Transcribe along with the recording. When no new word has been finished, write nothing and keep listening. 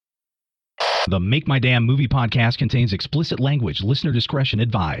The Make My Damn Movie podcast contains explicit language. Listener discretion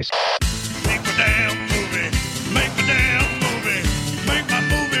advised. Make my damn movie. Make my damn movie. Make my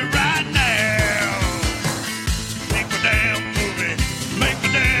movie right now. Make my damn movie. Make my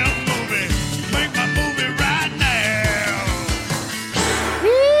damn movie. Make my movie right now.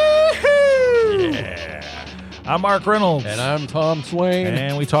 Yeah. I'm Mark Reynolds. And I'm Tom Swain.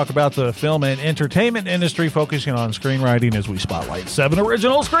 And we talk about the film and entertainment industry, focusing on screenwriting as we spotlight 7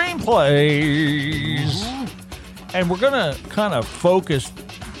 original screenplays. And we're going to kind of focus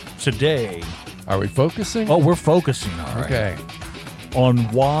today. Are we focusing? Oh, we're focusing, all right. Okay. On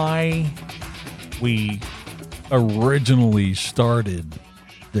why we originally started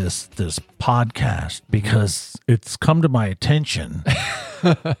this podcast, because it's come to my attention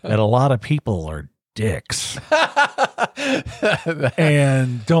that a lot of people are dicks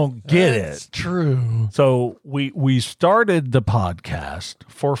and don't get That's it. True. So we started the podcast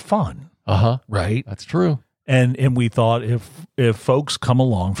for fun, right? That's true. And we thought if folks come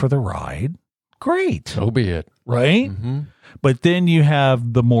along for the ride, great, So be it. right? Mm-hmm. But then you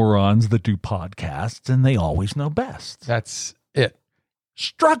have the morons that do podcasts, and they always know best. That's it.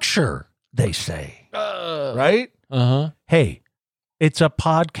 Structure, they say, right? Uh-huh. Hey, it's a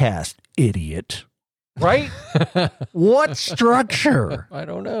podcast, idiot. Right? What structure? I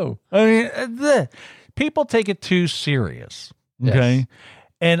don't know. I mean, people take it too serious. Okay. Yes.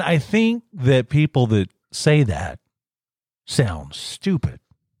 And I think that people that say that sound stupid.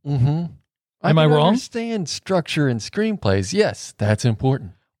 Mm-hmm. Am I can wrong? Understand structure in screenplays. Yes, that's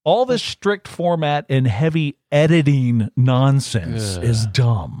important. All this strict format and heavy editing nonsense Ugh. is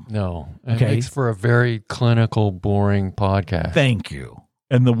dumb. No. It Okay. makes for a very clinical, boring podcast. Thank you.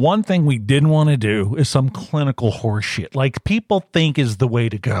 And the one thing we didn't want to do is some clinical horseshit like people think is the way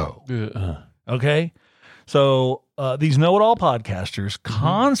to go. Okay. So these know-it-all podcasters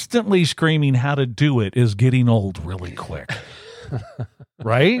constantly screaming how to do it is getting old really quick.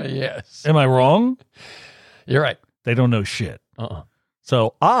 Right? Yes. Am I wrong? You're right. They don't know shit. Uh-uh.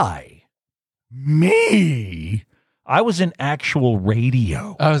 So I was in actual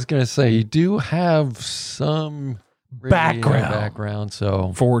radio I was going to say, you do have some radio background,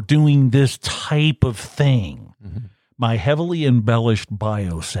 so for doing this type of thing. Mhm. My heavily embellished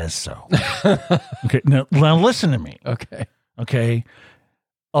bio says so. Okay. Now listen to me. okay. Okay.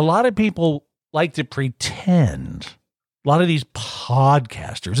 A lot of people like to pretend, a lot of these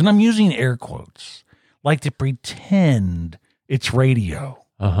podcasters, and I'm using air quotes, like to pretend it's radio.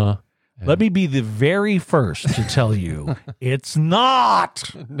 Uh-huh. Let me be the very first to tell you it's not.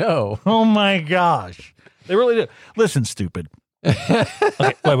 No. Oh my gosh. They really do. Listen, stupid. Okay,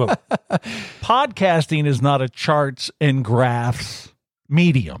 wait. Podcasting is not a charts and graphs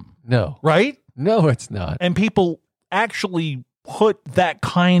medium, No. right? No, it's not. And people actually put that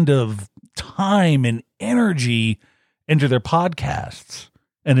kind of time and energy into their podcasts,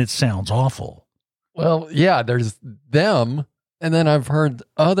 and it sounds awful. Well, yeah, there's them, and then I've heard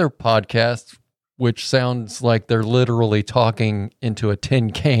other podcasts which sounds like they're literally talking into a tin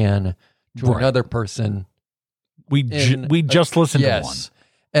can to Right. another person. We just listened to one.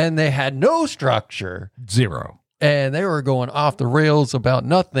 And they had no structure, 0. and they were going off the rails about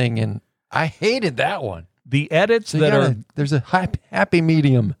nothing, and I hated that one. The edits So there's a happy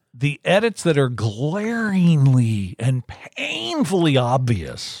medium. the edits that are glaringly and painfully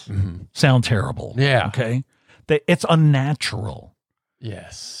obvious sound terrible. Yeah. Okay. It's unnatural.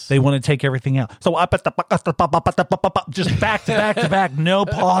 Yes. They want to take everything out. So just back to back to back, no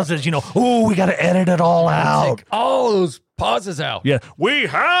pauses. Oh, we got to edit it all out. Take all those pauses out. Yeah, we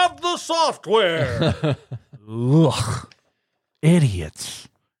have the software. Ugh, idiots.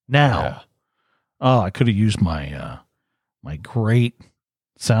 Now, I could have used my my great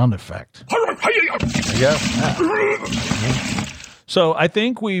sound effect. Yeah. So I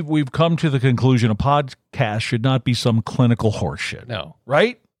think we've come to the conclusion a podcast should not be some clinical horseshit. No.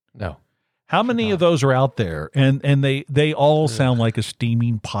 Right? No. How many of those are out there? And they all sound like a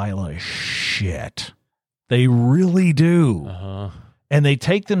steaming pile of shit. They really do. Uh-huh. And they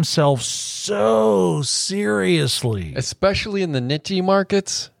take themselves so seriously. Especially in the niche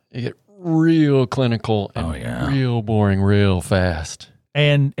markets, you get real clinical and real boring real fast.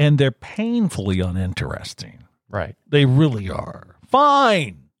 And they're painfully uninteresting. Right. They really are.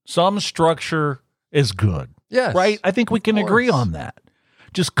 Fine. Some structure is good. Yes. Right? I think we can agree on that.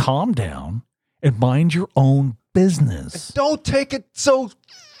 Just calm down and mind your own business. Don't take it so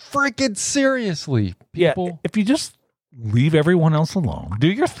freaking seriously, people. Yeah, if you just leave everyone else alone,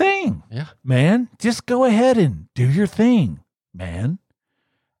 do your thing. Yeah. Man, just go ahead and do your thing, man.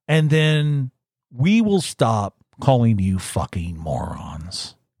 And then we will stop calling you fucking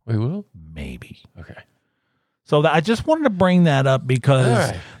morons. We will? Maybe. TV. Okay. So I just wanted to bring that up because All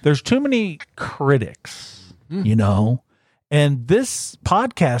right. there's too many critics, you know, and this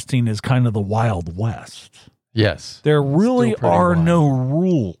podcasting is kind of the Wild West. Yes. There really Still pretty are wild. no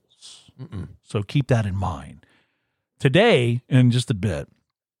rules. So keep that in mind. Today, in just a bit,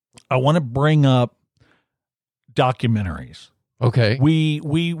 I want to bring up documentaries. Okay. We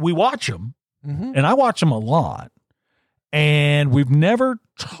watch them, Mhm. and I watch them a lot, and we've never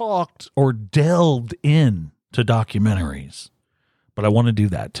talked or delved in to documentaries, but I want to do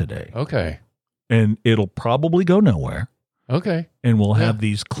that today, Okay. and it'll probably go nowhere, Okay. and we'll Yeah. have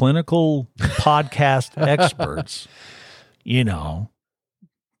these clinical podcast experts, you know,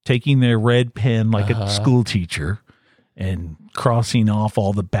 taking their red pen like a school teacher and crossing off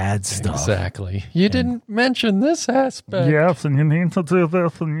all the bad stuff. Exactly. You didn't mention this aspect. Yes, and you need to do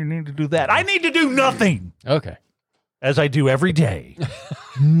this, and you need to do that. I need to do nothing, Okay. as I do every day.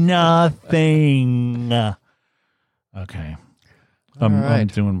 Nothing. Okay. I'm right.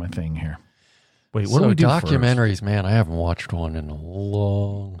 doing my thing here. Wait, what do So we do documentaries, first? man, I haven't watched one in a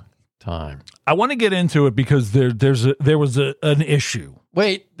long time. I want to get into it because there was an issue.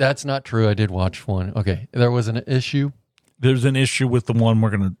 Wait, that's not true. I did watch one. Okay. There was an issue. There's an issue with the one I'm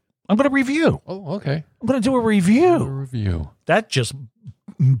going to review. Oh, okay. I'm going to do a A review. review. That just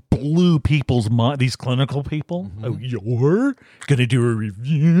blew people's mind. These clinical people. Mm-hmm. Oh, you're going to do a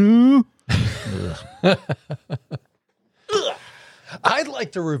review? I'd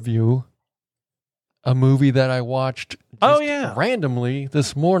like to review a movie that I watched randomly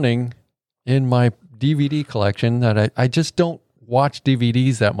this morning in my DVD collection that I just don't watch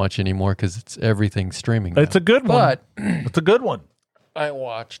DVDs that much anymore because it's everything streaming now. It's a good one. But It's a good one. I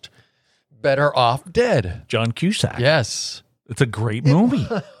watched Better Off Dead. John Cusack. Yes. It's a great movie.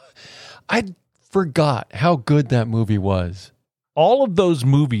 I forgot how good that movie was. All of those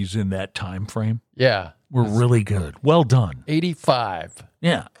movies in that time frame Yeah. were really good. Well done. 85.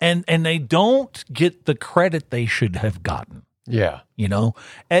 Yeah. And they don't get the credit they should have gotten, Yeah. you know?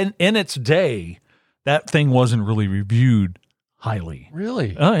 And in its day, that thing wasn't really reviewed highly.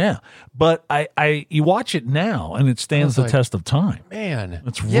 Really? Oh yeah. But you watch it now and it stands the like, test of time. Man.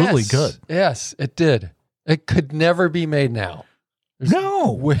 It's really Yes. good. Yes, it did. It could never be made now.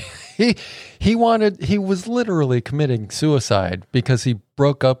 No. He was literally committing suicide because he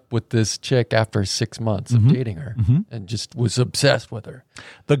broke up with this chick after 6 months of dating her and just was obsessed with her.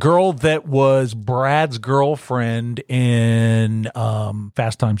 The girl that was Brad's girlfriend in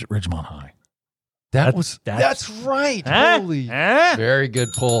Fast Times at Ridgemont High. That's right. Holy. Very good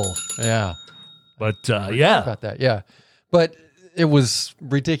pull. Yeah. But Forgot about that. Yeah. But it was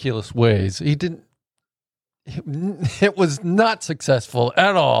ridiculous ways. It was not successful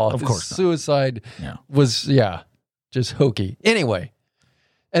at all. Of course His not. suicide Yeah. was, just hokey. Anyway,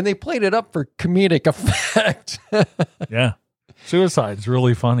 and they played it up for comedic effect. Yeah. Suicide's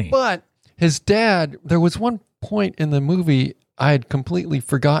really funny. But his dad, there was one point in the movie I had completely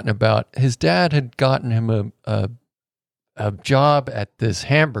forgotten about. His dad had gotten him a job at this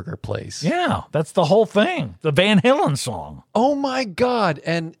hamburger place. Yeah, that's the whole thing. The Van Halen song. Oh my God.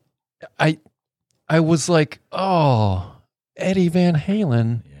 And I was like, oh, Eddie Van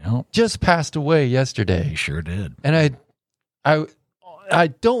Halen Yeah, just passed away he yesterday. sure did. And I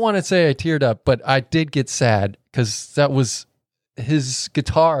don't want to say I teared up, but I did get sad because that was his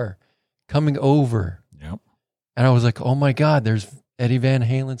guitar coming over. Yep. And I was like, oh my God, there's Eddie Van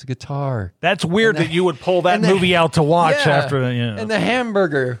Halen's guitar. That's weird And the- that you would pull that and the- movie out to watch Yeah. after. Yeah. And the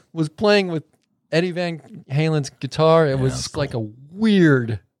hamburger was playing with Eddie Van Halen's guitar. It was that's like a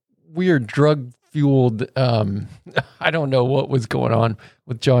weird drug fueled. I don't know what was going on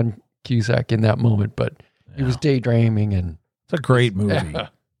with John Cusack in that moment, but he was daydreaming and It's a great movie.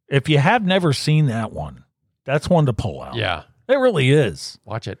 If you have never seen that one, that's one to pull out. yeah, It really is.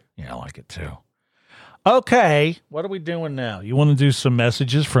 watch it. Yeah, I like it too. Okay, what are we doing now? You want to do some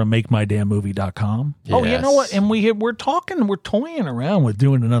messages from makemydamnmovie.com? Oh, you know what? Yes. And we're toying around with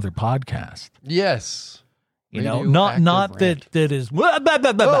doing another podcast. Yes. You know, Radioactive not rant. that is.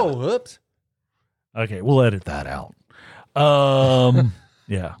 Oh, whoops. Okay, we'll edit that out.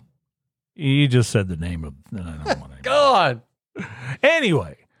 Yeah, you just said the name of. I don't want to. God.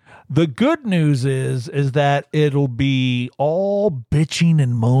 Anyway, the good news is that it'll be all bitching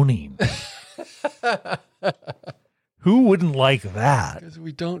and moaning. Who wouldn't like that? Because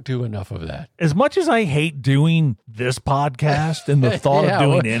we don't do enough of that. As much as I hate doing this podcast and the thought Yeah, of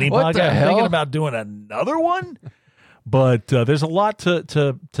doing what- any what the podcast, I'm thinking hell? about doing another one. But there's a lot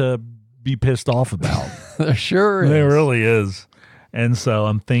to be pissed off about. There sure is. There really is. And so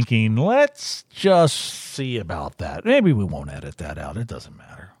I'm thinking, let's just see about that. Maybe we won't edit that out. It doesn't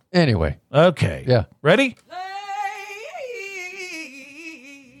matter. Anyway. Okay. Yeah. Ready?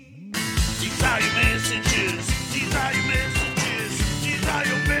 These are your messages. These are your messages. These are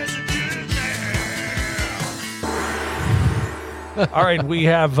your messages now. All right, we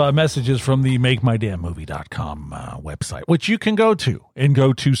have messages from the MakeMyDamnMovie.com website, which you can go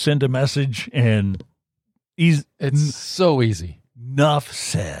to send a message, and It's so easy. enough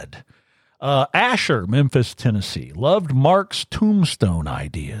said. Asher, Memphis, Tennessee, loved Mark's tombstone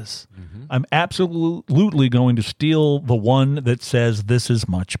ideas. Mm-hmm. I'm absolutely going to steal the one that says this is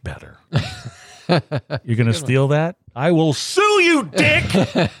much better. You're going to steal that? I will sue you, dick!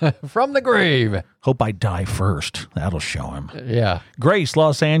 From the grave. Hope I die first. That'll show him. Yeah. Grace,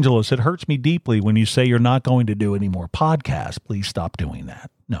 Los Angeles, it hurts me deeply when you say you're not going to do any more podcasts. Please stop doing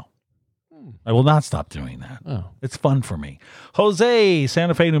that. No. I will not stop doing that. Oh. It's fun for me. Jose,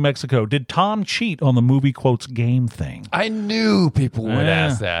 Santa Fe, New Mexico. Did Tom cheat on the movie quotes game thing? I knew people would Yeah.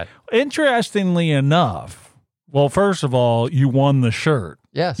 ask that. Interestingly enough, well, first of all, you won the shirt.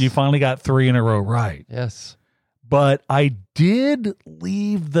 Yes. You finally got 3 in a row right. Yes. But I did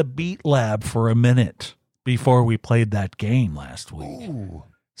leave the Beat Lab for a minute before we played that game last week. Ooh.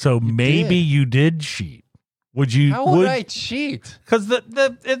 So maybe did. you did cheat. Would you? How would I cheat? Because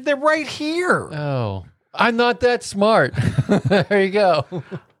they're right here. Oh, I'm not that smart. There you go.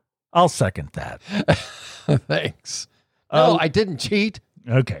 I'll second that. Thanks. No, Oh. I didn't cheat.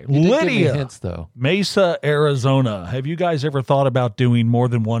 Okay, You did give me Lydia, hints, though. Mesa, Arizona. Have you guys ever thought about doing more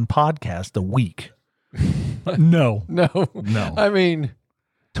than one podcast a week? No. No. I mean,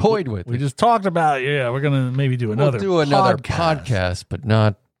 toyed with We it. just talked about, we're going to maybe do another We'll do another podcast, but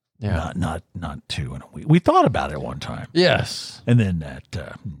not. Yeah. Not 2 in a week. We thought about it one time. Yes. And then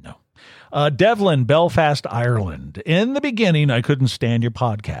no. Devlin, Belfast, Ireland. In the beginning, I couldn't stand your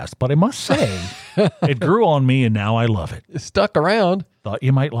podcast, but I must say it grew on me, and now I love it. It stuck around. Thought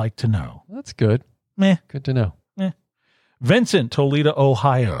you might like to know. That's good. Meh. Good to know. Vincent, Toledo,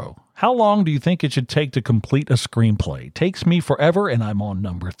 Ohio. How long do you think it should take to complete a screenplay? Takes me forever, and I'm on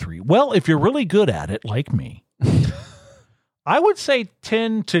number 3. Well, if you're really good at it, like me, I would say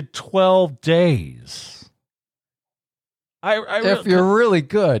 10 to 12 days. If you're really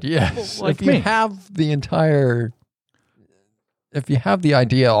good, yes. Like if you me. have the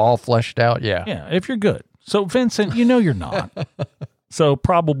idea all fleshed out, yeah. Yeah, if you're good. So, Vincent, you know you're not. So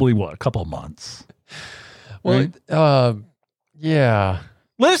probably, a couple months. Well, yeah.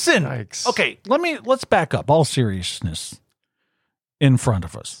 Listen. Yikes. Okay, let's back up. All seriousness in front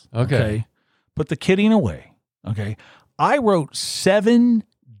of us. Okay. Put the kidding away. Okay. I wrote 7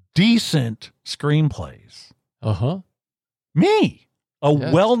 decent screenplays. Uh-huh. Me, a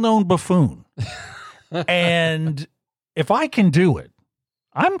Yes. well-known buffoon. And if I can do it,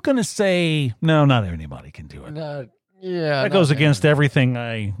 I'm going to say, no, not anybody can do it. That goes against everything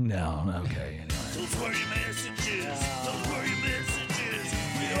okay. Anyway. Those were your messages. Those were your messages.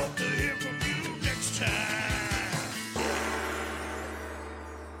 We hope to hear from you next time.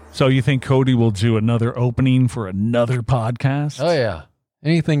 So you think Cody will do another opening for another podcast? Oh, yeah.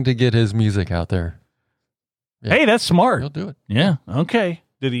 Anything to get his music out there. Yeah. Hey, that's smart. He'll do it. Yeah. Okay.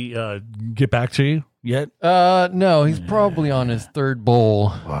 Did he get back to you yet? No, he's probably on his 3rd bowl.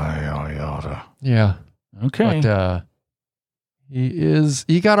 Why, I oughta. Yeah. Okay. But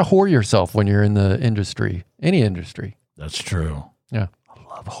you got to whore yourself when you're in the industry, any industry. That's true. Yeah. I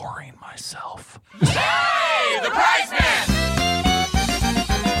love whoring myself.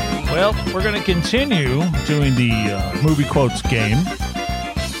 Well, we're going to continue doing the movie quotes game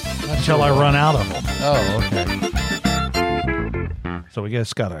until I run out of them. Oh, okay. So we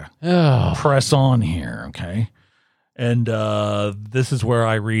just got to Oh, press on here, okay? And this is where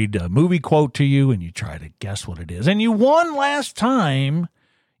I read a movie quote to you, and you try to guess what it is. And you won last time.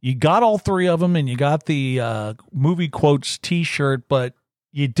 You got all 3 of them, and you got the movie quotes T-shirt, but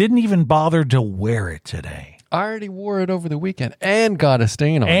you didn't even bother to wear it today. I already wore it over the weekend and got a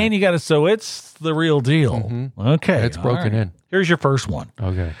stain on And it. you got to, so it's the real deal. Mhm. Okay. It's all broken right. in. Here's your first one.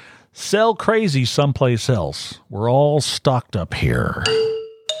 Okay. Sell crazy someplace else. We're all stocked up here.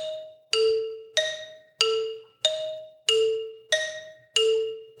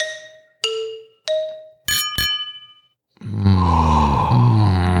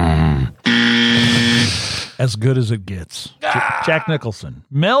 As good as it gets. Jack Nicholson.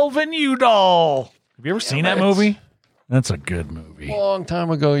 Melvin Udall. Have you ever seen that it. movie? That's a good movie. Long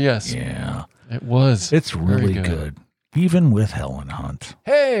time ago, yes. Yeah. It was. It's Very really good. Even with Helen Hunt.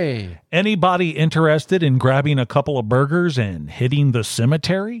 Hey. Anybody interested in grabbing a couple of burgers and hitting the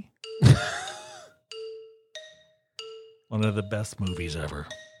cemetery? One of the best movies ever.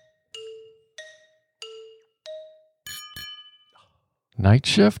 Night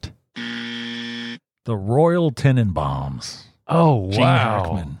Shift? The Royal Tenenbaums. Oh, Gene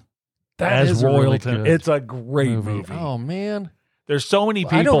Hackman. That as is a Royal really Ten- good It's a great movie. Oh, man. There's so many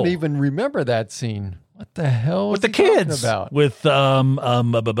people. I don't even remember that scene. What the hell was with the he talking kids about? with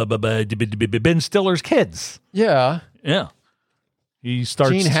Ben Stiller's kids. Yeah. Yeah. He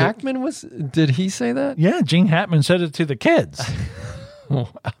starts Gene Hackman did he say that? Yeah, Gene Hackman said it to the kids. I'm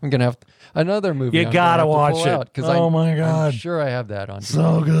going to have another movie. You gotta watch it. Oh my God. I'm sure I have that on.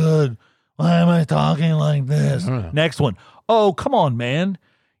 So good. Why am I talking like this? I don't know. Next one. Oh, come on, man.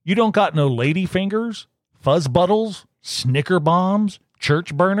 You don't got no lady fingers, fuzz buttles, snicker bombs,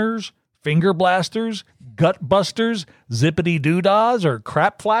 church burners, finger blasters, gut busters, zippity doodahs, or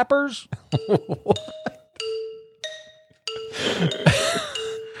crap flappers?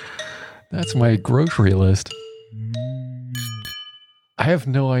 That's my grocery list. I have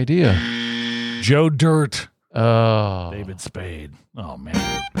no idea. Joe Dirt. Oh. David Spade. Oh, man.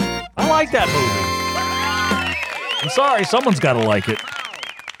 I like that movie. I'm sorry. Someone's got to like it.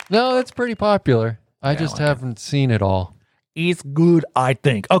 No, that's pretty popular. I Yeah, just I like haven't seen it all. It's good, I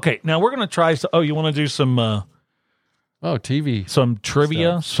think. Okay, now we're going to try. You want to do some TV. some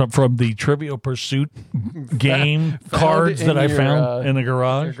trivia from the Trivial Pursuit game cards in that I your, found in the Your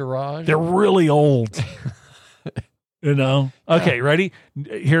garage? garage? They're really old. You know? Okay, ready?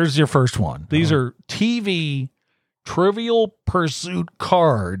 Here's your first one. These are TV Trivial Pursuit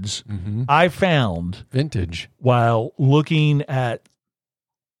cards I found Vintage. while looking at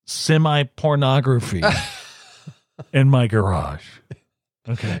semi-pornography in my garage.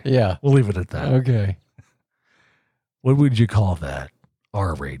 Okay. Yeah. We'll leave it at that. Okay. What would you call that?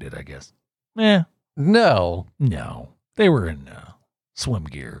 R-rated, I guess. No. No. They were in swim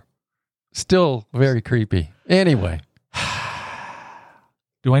gear. Still very creepy. Anyway.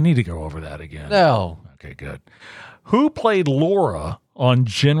 Do I need to go over that again? No. Okay, good. Who played Laura on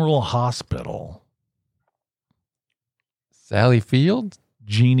General Hospital? Sally Field?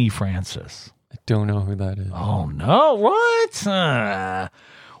 Jeannie Francis. I don't know who that is. Oh, no. What?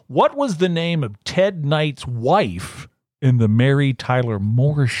 What was the name of Ted Knight's wife in the Mary Tyler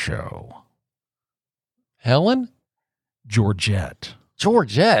Moore Show? Helen? Georgette.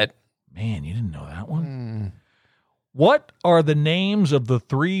 Georgette? Man, you didn't know that one? What are the names of the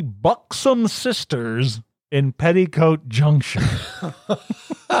three buxom sisters in Petticoat Junction?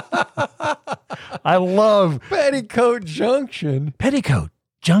 I love Petticoat Junction. Petticoat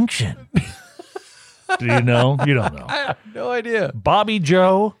Junction. Do you know? You don't know. I have no idea. Bobby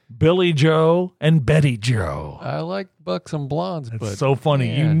Joe, Billy Joe, and Betty Joe. I like buxom blondes, It's but so funny.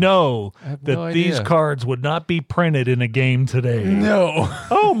 man, You know I have that no these idea. cards would not be printed in a game today. No.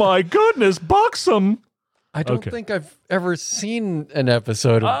 Oh my goodness, buxom. I don't Okay. think I've ever seen an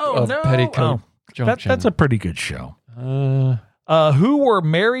episode of Petticoat Junction. That's a pretty good show. Who were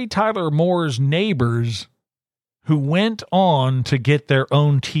Mary Tyler Moore's neighbors who went on to get their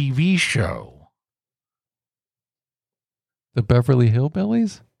own TV show? The Beverly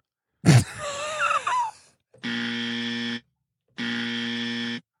Hillbillies?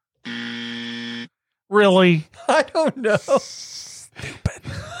 Really? I don't know. Stupid.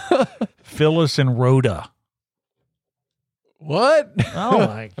 Phyllis and Rhoda. What? Oh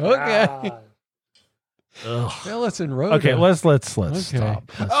my god. Okay. Ugh. Phyllis and Rhoda. Okay, let's Okay.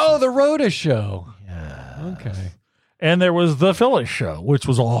 stop. Oh, the Rhoda show. Yeah. Okay. And there was the Phyllis show, which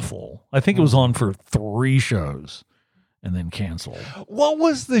was awful. I think it was on for 3 shows and then canceled. What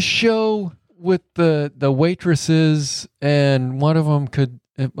was the show with the waitresses and one of them could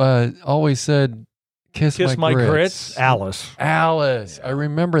always said kiss my grits? Alice. Alice. I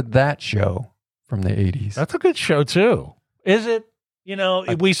remember that show from the 80s. That's a good show too. Is it? You know,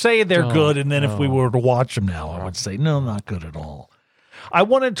 we say they're don't good, and then if we know. were to watch them now, I would say no, not good at all. I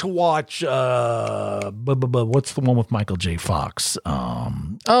wanted to watch what's the one with Michael J. Fox?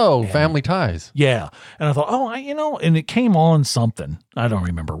 Family Ties. Yeah, and I thought, and it came on something. I don't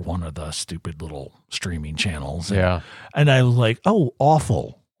remember, one of the stupid little streaming channels. Yeah. And I was like, oh,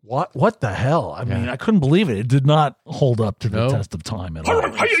 awful. What the hell? I mean, I couldn't believe it. It did not hold up to the test of time at all.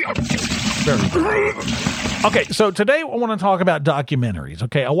 Very bad. Okay, so today I want to talk about documentaries.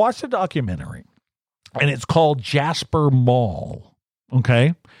 Okay, I watched a documentary, and it's called Jasper Mall.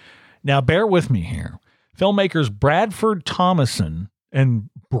 Okay, now bear with me here. Filmmakers Bradford Thomason and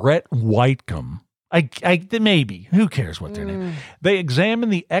Brett Whitecomb. Maybe, who cares what their name? They examine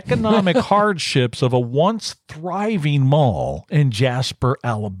the economic hardships of a once thriving mall in Jasper,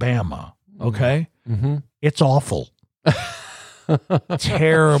 Alabama. Okay, It's awful.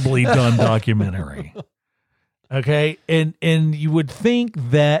 Terribly done documentary. Okay. And you would think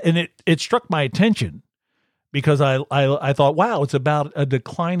that, and it struck my attention because I thought, wow, it's about a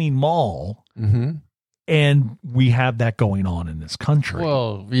declining mall. Mm-hmm. And we have that going on in this country.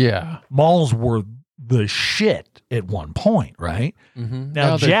 Well, yeah. Malls were the shit at one point, right? Mm-hmm.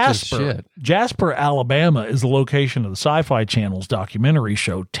 Now, they're just shit. Jasper, Alabama is the location of the Sci-Fi Channel's documentary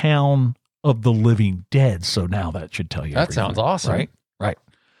show, Town of the Living Dead. So now that should tell you That everything, sounds awesome. Right? Right.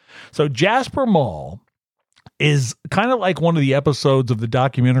 So Jasper Mall is kind of like one of the episodes of the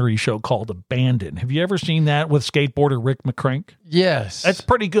documentary show called Abandoned. Have you ever seen that with skateboarder Rick McCrank? Yes. That's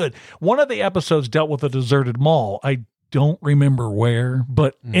pretty good. One of the episodes dealt with a deserted mall. I don't remember where,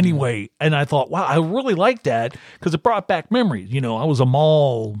 but anyway, and I thought, wow, I really liked that because it brought back memories. You know, I was a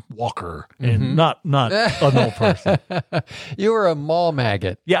mall walker and not an old person. You were a mall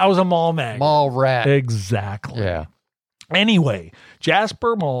maggot. Yeah, I was a mall mag. Mall rat. Exactly. Yeah. Anyway,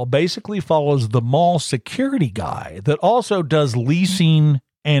 Jasper Mall basically follows the mall security guy that also does leasing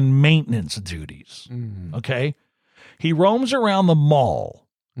and maintenance duties. Okay. He roams around the mall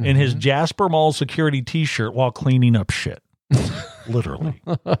in his Jasper Mall security t-shirt while cleaning up shit. Literally.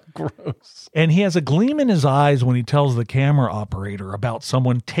 Gross. And he has a gleam in his eyes when he tells the camera operator about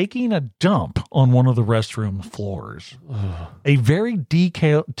someone taking a dump on one of the restroom floors. A very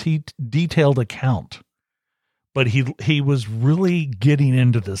detailed account. But he was really getting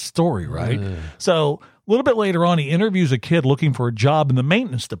into this story, right? So a little bit later on, he interviews a kid looking for a job in the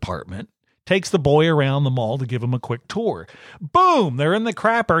maintenance department, takes the boy around the mall to give him a quick tour. Boom! They're in the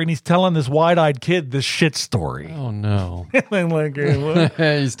crapper, and he's telling this wide-eyed kid this shit story. Oh, no. And like, what?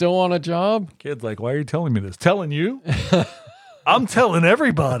 You still want a job? Kid's like, why are you telling me this? Telling you? I'm telling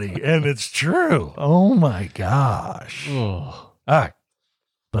everybody, and it's true. Oh, my gosh. All right.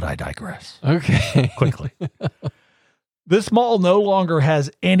 But I digress. Okay. Quickly. This mall no longer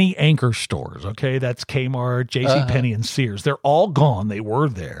has any anchor stores, okay? That's Kmart, JCPenney, and Sears. They're all gone. They were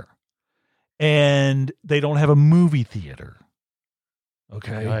there. And they don't have a movie theater,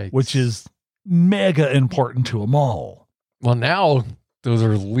 okay? Yikes. Which is mega important to a mall. Well, now those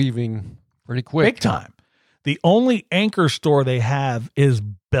are leaving pretty quick. Big time. The only anchor store they have is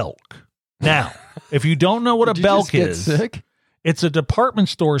Belk. Now, if you don't know what a Did you Belk just get is, sick? it's a department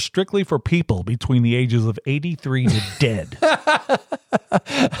store strictly for people between the ages of 83 to dead.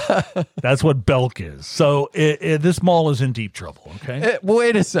 That's what Belk is. So this mall is in deep trouble, okay?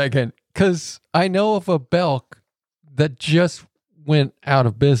 Wait a second, because I know of a Belk that just went out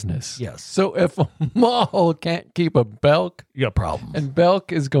of business. Yes. So if a mall can't keep a Belk, You got problems. and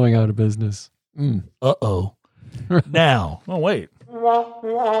Belk is going out of business. Uh-oh. Now, oh, wait.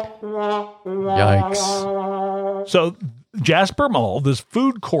 Yikes. So Jasper Mall, this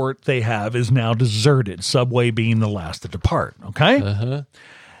food court they have, is now deserted, Subway being the last to depart, okay?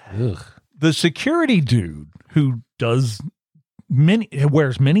 Ugh. The security dude who wears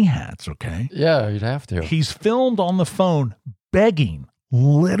many hats, okay? Yeah, you'd have to. He's filmed on the phone begging,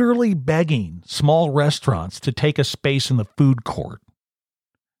 literally begging small restaurants to take a space in the food court.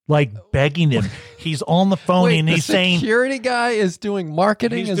 Like begging them. He's on the phone Wait, and he's the saying security guy is doing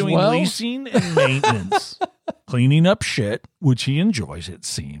marketing he's as doing well? leasing and maintenance, cleaning up shit, which he enjoys, it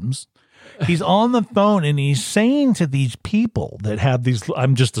seems. He's on the phone and he's saying to these people that have these,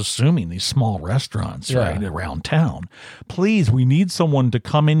 I'm just assuming these small restaurants, right, around town, please, we need someone to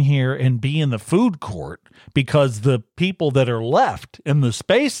come in here and be in the food court because the people that are left in the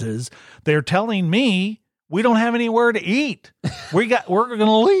spaces, they're telling me we don't have anywhere to eat. We're going to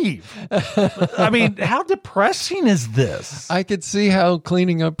leave. I mean, how depressing is this? I could see how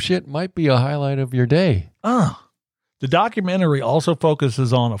cleaning up shit might be a highlight of your day. The documentary also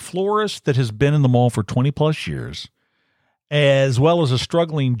focuses on a florist that has been in the mall for 20 plus years, as well as a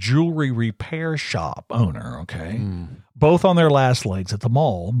struggling jewelry repair shop owner, okay? Both on their last legs at the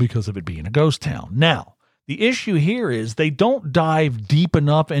mall because of it being a ghost town. Now, the issue here is they don't dive deep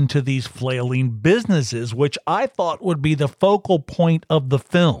enough into these flailing businesses, which I thought would be the focal point of the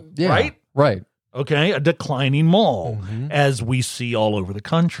film, right? Right. Okay, a declining mall, as we see all over the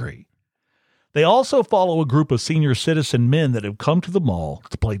country. They also follow a group of senior citizen men that have come to the mall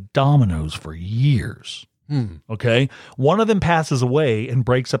to play dominoes for years. Okay, one of them passes away and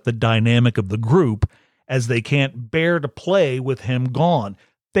breaks up the dynamic of the group as they can't bear to play with him gone.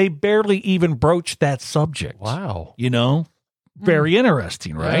 They barely even broach that subject. Wow. You know, very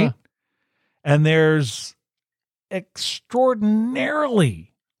interesting, right? Yeah. And there's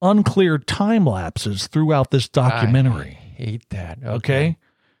extraordinarily unclear time lapses throughout this documentary. I hate that. Okay.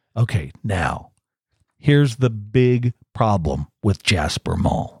 Now, here's the big problem with Jasper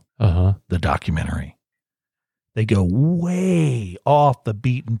Mall, the documentary. They go way off the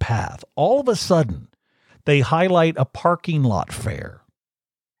beaten path. All of a sudden, they highlight a parking lot fair.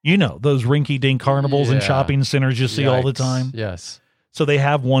 You know, those rinky-dink carnivals and Yeah. shopping centers you see all the Yikes. time. Yes. So they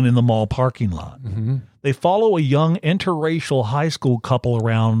have one in the mall parking lot. Mm-hmm. They follow a young interracial high school couple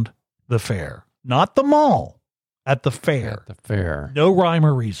around the fair. Not the mall, at the fair. At the fair. No rhyme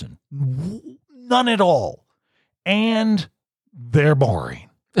or reason. None at all. And they're boring.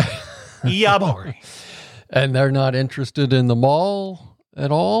 Yeah, boring. And they're not interested in the mall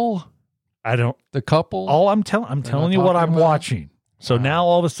at all? I don't. The couple? All I'm telling you what talking I'm about? watching. So now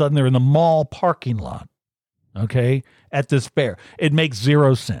all of a sudden they're in the mall parking lot. Okay, at this fair. It makes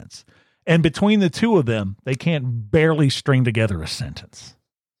zero sense. And between the two of them, they can't barely string together a sentence.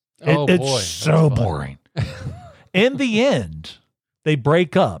 Oh, It's boy. so That's fun. boring. In the end, they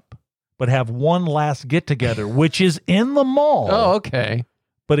break up, but have one last get together, which is in the mall. Oh, okay.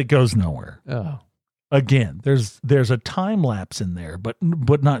 But it goes nowhere. Oh. Again, there's a time lapse in there, but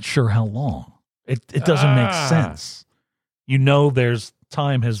not sure how long. It doesn't make sense. You know, there's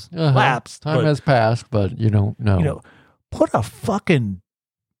time has lapsed. Time but, has passed, but you don't know. you know, put a fucking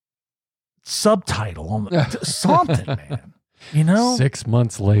subtitle on something, man. You know, 6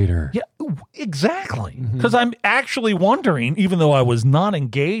 months later. yeah, exactly. Mhm. Because I'm actually wondering, even though I was not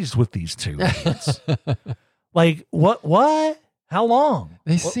engaged with these two, idiots, like what? How long?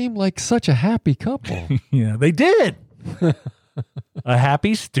 They seem like such a happy couple. Yeah, they did. A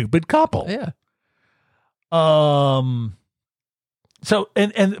happy, stupid couple. Yeah. So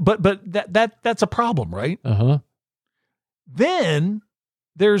but that's a problem, right? Uh-huh. Then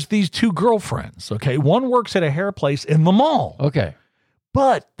there's these two girlfriends. Okay, one works at a hair place in the mall, Okay.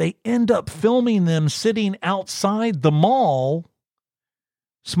 but they end up filming them sitting outside the mall,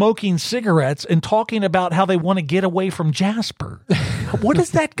 smoking cigarettes and talking about how they want to get away from Jasper. What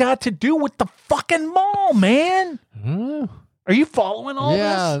has that got to do with the fucking mall, man? I don't know. Are you following all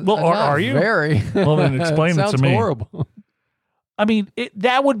Yeah. this? Well, not are you? Very. Well, then explain it to Sounds me. horrible. I mean,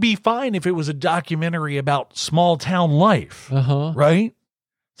 that would be fine if it was a documentary about small town life, Uh-huh. right?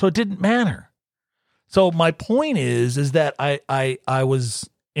 So it didn't matter. So my point is that I was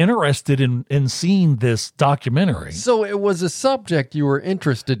interested in seeing this documentary So it was a subject you were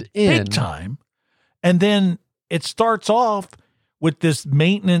interested in. big time, and then it starts off with this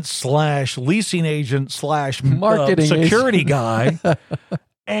maintenance / leasing agent / Marketing security agent. guy,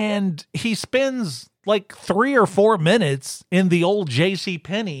 and he spends like 3 or 4 minutes in the old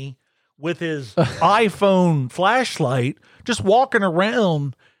JCPenney with his iPhone flashlight, just walking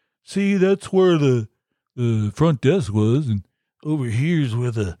around. See, that's where the front desk was, and over here's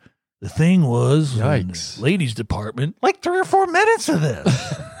where the thing was. and the Yikes. ladies department. Like 3 or 4 minutes of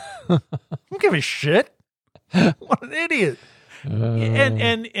this. Don't give a shit. What an idiot.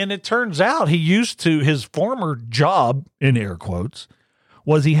 And it turns out he used to, his former job, in air quotes,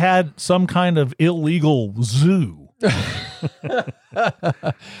 was he had some kind of illegal zoo.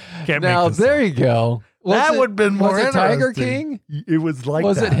 Can't Now, make this there you go. Was That it- would've been more Was it Tiger interesting. King? It was like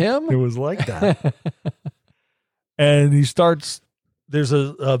Was that. it him? It was like that. And he starts, there's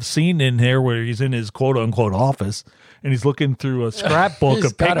a scene in here where he's in his quote unquote office and he's looking through a scrapbook He's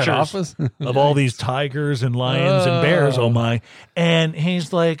of got an pictures office? of all these tigers and lions and bears. Oh my. And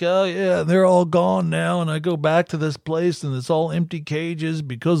he's like, oh yeah, they're all gone now. And I go back to this place and it's all empty cages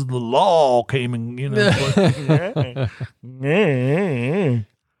because the law came and, you know.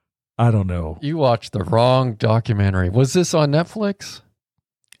 I don't know. You watched the wrong documentary. Was this on Netflix?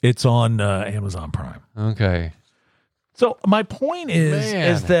 It's on Amazon Prime. Okay. So my point is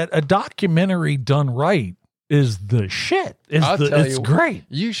Man. that a documentary done right is the shit. I'll tell It's you, great.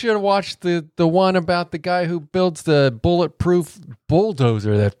 You should have watched the one about the guy who builds the bulletproof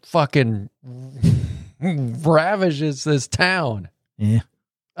bulldozer that fucking ravages this town. Yeah.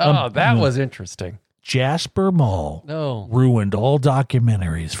 Oh, that no. was interesting. Jasper Mall No. ruined all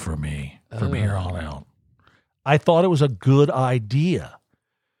documentaries for me from here on out. I thought it was a good idea,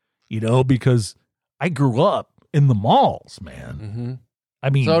 you know, because I grew up in the malls, man. Mm-hmm. I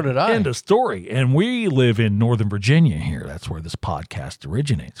mean, So did I. End of story. And we live in Northern Virginia here. That's where this podcast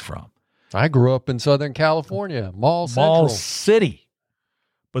originates from. I grew up in Southern California, Mall Central. Mall City.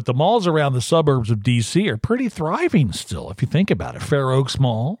 But the malls around the suburbs of D.C. are pretty thriving still, if you think about it. Fair Oaks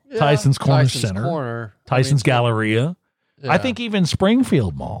Mall, Yeah, Tyson's Corner Tyson's Center, Corner. Tyson's Galleria. Yeah. I think even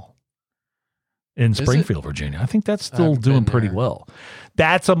Springfield Mall in it? Springfield, Virginia. I think that's I still haven't doing been pretty there. well.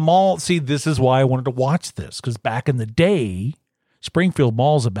 That's a mall. See, this is why I wanted to watch this, because back in the day, Springfield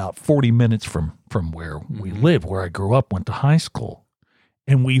Mall's about 40 minutes from where we Mm-hmm. live, where I grew up, went to high school.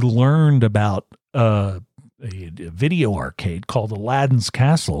 And we learned about a video arcade called Aladdin's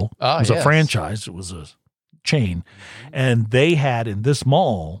Castle. Ah, it was a yes. franchise. It was a chain. And they had in this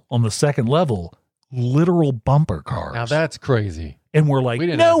mall on the second level literal bumper cars. Now that's crazy. And we're like, We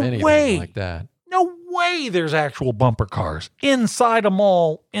didn't no have anything way. like that. No way there's actual bumper cars inside a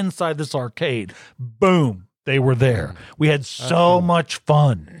mall, inside this arcade. Boom. They were there. We had so much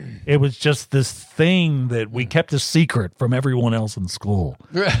fun. It was just this thing that we kept a secret from everyone else in school.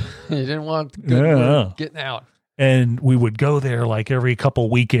 You didn't want good getting out. And we would go there like every couple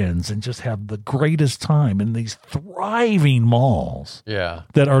weekends and just have the greatest time in these thriving malls Yeah.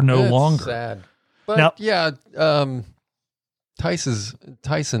 that are no It's longer. sad. But Now- yeah,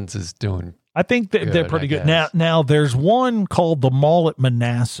 Tyson's is doing. I think that they're Good, pretty I good. guess. Now there's one called the Mall at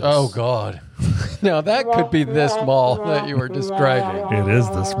Manassas. Oh God. Now that could be this mall that you were describing. It is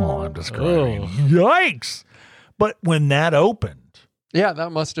the mall I'm describing. Yikes. But when that opened, Yeah,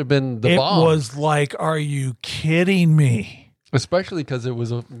 that must have been the it bomb. was like, are you kidding me? Especially because it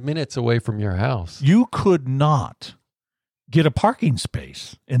was minutes away from your house. You could not get a parking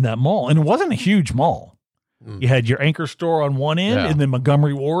space in that mall. And it wasn't a huge mall. You had your Anchor store on one end, Yeah. and then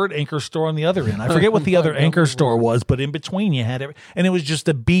Montgomery Ward Anchor store on the other end. I forget what the other Anchor store was, but in between you had it. And it was just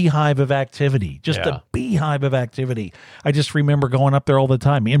a beehive of activity, a beehive of activity. I just remember going up there all the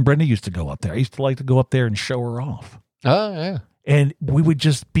time. Me and Brenda used to go up there. I used to like to go up there and show her off. Oh yeah. And we would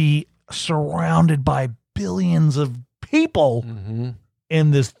just be surrounded by billions of people in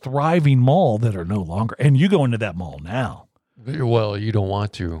this thriving mall that are no longer. And you go into that mall now, Well, you don't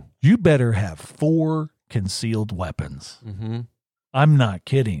want to. you better have 4 concealed weapons. Mm-hmm. I'm not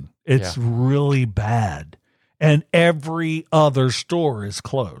kidding. It's really bad. And every other store is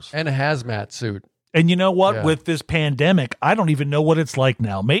closed. And a hazmat suit. And you know what? Yeah. With this pandemic, I don't even know what it's like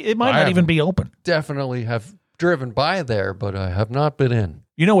now. It might not even be open. Definitely have driven by there, but I have not been in.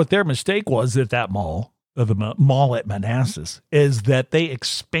 You know what their mistake was at that mall, the mall at Manassas, is that they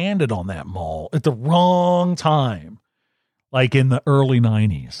expanded on that mall at the wrong time, like in the early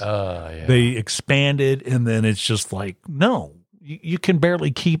 90s. Yeah. They expanded, and then it's just like, no, you can barely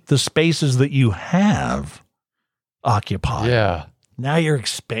keep the spaces that you have occupied. Yeah. Now you're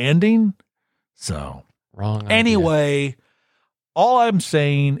expanding. So Wrong idea. anyway, all I'm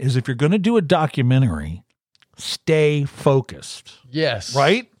saying is if you're going to do a documentary, stay focused. Yes.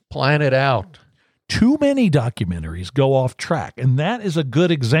 Right? Plan it out. Too many documentaries go off track, and that is a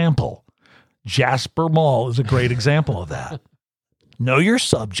good example. Jasper Mall is a great example of that. Know your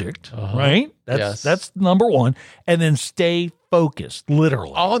subject, right? That's number one. And then stay focused,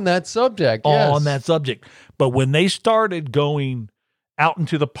 literally. On that subject. On that subject. But when they started going out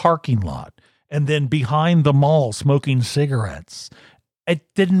into the parking lot and then behind the mall smoking cigarettes, it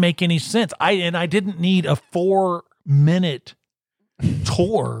didn't make any sense. I didn't need a 4-minute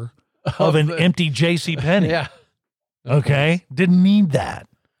tour of an empty JCPenney. Yeah. Okay? Didn't need that.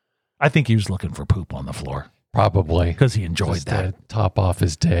 I think he was looking for poop on the floor Probably. because he enjoyed Just that. to top off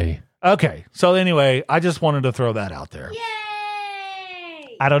his day. Okay. So anyway, I just wanted to throw that out there.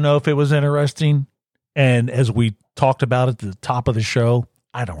 I don't know if it was interesting. And as we talked about at the top of the show,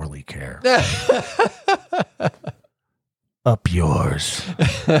 I don't really care. Up yours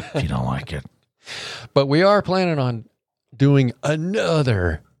if you don't like it. But we are planning on doing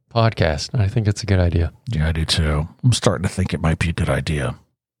another podcast. And I think it's a good idea. Yeah, I do too. I'm starting to think it might be a good idea.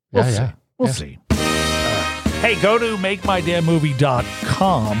 We'll see. We'll see. Hey, go to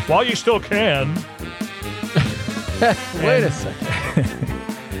makemydamnmovie.com while you still can. Wait a second.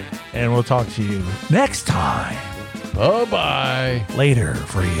 And we'll talk to you next time. Bye-bye. Later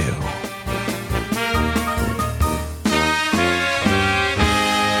for you.